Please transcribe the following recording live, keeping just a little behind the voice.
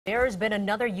There has been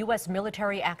another U.S.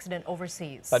 military accident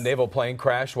overseas. A naval plane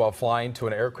crashed while flying to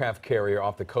an aircraft carrier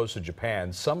off the coast of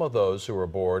Japan. Some of those who were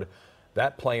aboard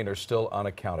that plane are still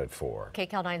unaccounted for.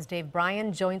 KCAL 9's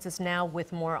Bryan joins us now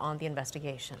with more on the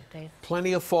investigation. Dave?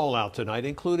 Plenty of fallout tonight,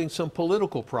 including some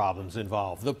political problems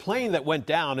involved. The plane that went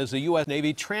down is a U.S.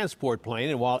 Navy transport plane,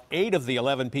 and while 8 of the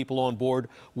 11 people on board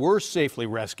were safely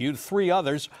rescued, 3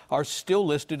 others are still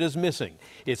listed as missing.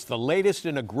 It's the latest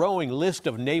in a growing list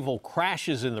of naval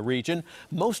crashes in the region,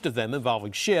 most of them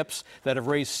involving ships that have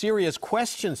raised serious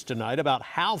questions tonight about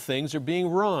how things are being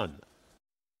run.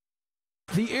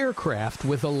 The aircraft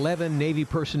with 11 Navy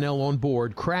personnel on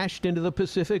board crashed into the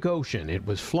Pacific Ocean. It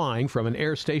was flying from an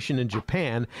air station in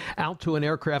Japan out to an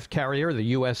aircraft carrier,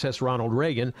 the USS Ronald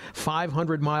Reagan,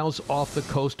 500 miles off the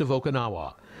coast of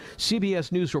Okinawa.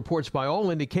 CBS News reports by all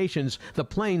indications the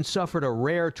plane suffered a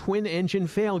rare twin-engine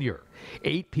failure.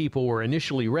 8 people were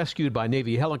initially rescued by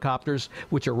Navy helicopters,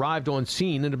 which arrived on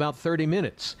scene in about 30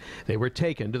 minutes. They were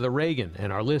taken to the Reagan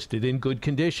and are listed in good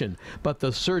condition, but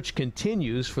the search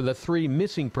continues for the 3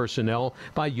 missing personnel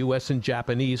by U.S. and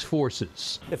Japanese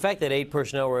forces. The fact that 8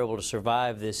 personnel were able to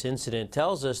survive this incident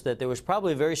tells us that there was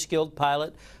probably a very skilled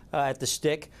pilot at the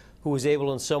stick who was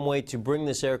able in some way to bring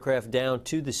this aircraft down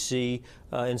to the sea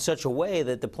in such a way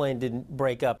that the plane didn't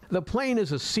break up. The plane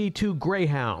is a C-2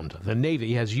 Greyhound. The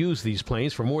Navy has used these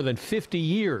planes for more than 50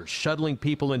 years, shuttling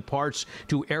people and parts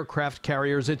to aircraft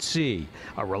carriers at sea,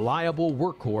 a reliable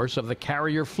workhorse of the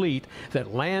carrier fleet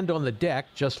that land on the deck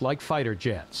just like fighter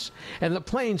jets. And the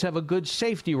planes have a good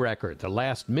safety record. The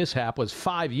last mishap was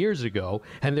 5 years ago,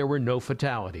 and there were no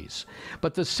fatalities.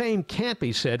 But the same can't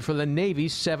be said for the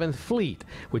Navy's 7th Fleet,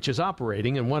 which is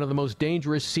operating in one of the most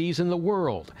dangerous seas in the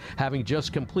world, having just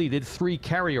completed 3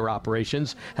 carrier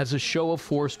operations as a show of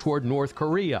force toward North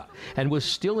Korea, and was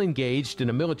still engaged in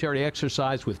a military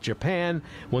exercise with Japan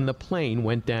when the plane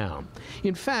went down.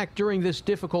 In fact, during this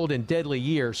difficult and deadly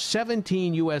year,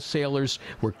 17 U.S. sailors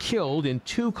were killed in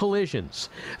 2 collisions.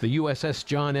 The USS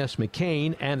John S.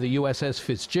 McCain and the USS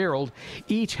Fitzgerald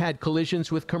each had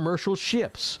collisions with commercial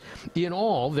ships. In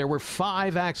all, there were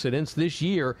 5 accidents this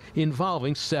year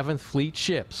involving 7th Fleet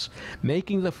ships,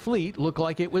 making the fleet look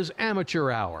like it was amateur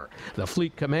hour. The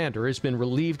fleet commander has been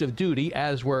relieved of duty,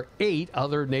 as were 8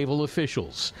 other naval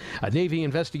officials. A Navy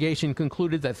investigation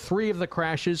concluded that 3 of the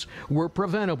crashes were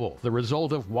preventable, the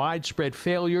result of widespread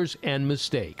failures and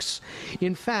mistakes.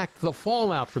 In fact, the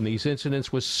fallout from these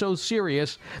incidents was so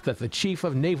serious that the Chief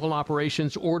of Naval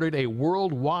Operations ordered a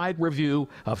worldwide review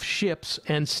of ships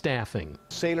and staffing.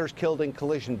 Sailors killed in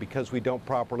collision because we don't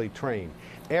properly train.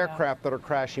 Aircraft that are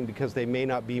crashing because they may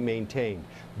not be maintained.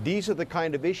 These are the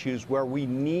kind of issues where we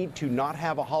need to not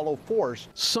have a hollow force.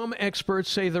 Some experts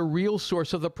say the real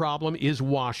source of the problem is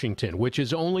Washington, which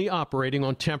is only operating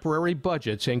on temporary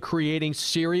budgets and creating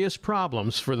serious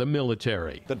problems for the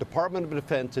military. The Department of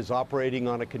Defense is operating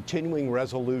on a continuing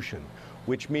resolution,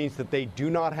 which means that they do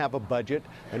not have a budget,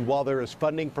 and while there is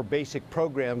funding for basic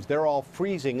programs, they're all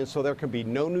freezing, and so there can be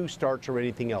no new starts or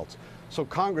anything else. So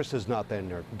Congress has not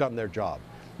done their job.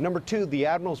 Number 2, the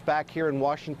admirals back here in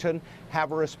Washington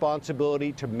have a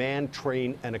responsibility to man,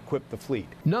 train, and equip the fleet.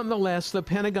 Nonetheless, the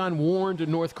Pentagon warned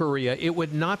North Korea it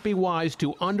would not be wise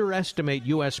to underestimate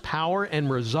U.S. power and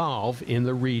resolve in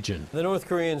the region. The North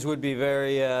Koreans would be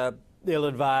very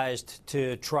ill-advised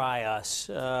to try us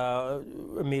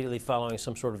immediately following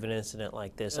some sort of an incident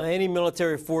like this. Any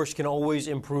military force can always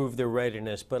improve their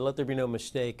readiness, but let there be no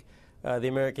mistake, the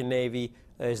American Navy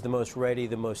is the most ready,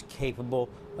 the most capable,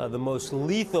 the most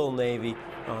lethal Navy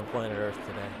on planet Earth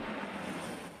today.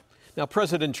 Now,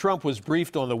 President Trump was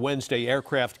briefed on the Wednesday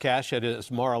aircraft crash at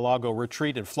his Mar-a-Lago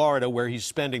retreat in Florida, where he's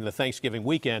spending the Thanksgiving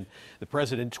weekend. The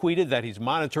president tweeted that he's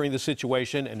monitoring the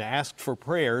situation and asked for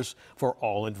prayers for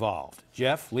all involved.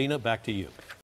 Jeff, Lena, back to you.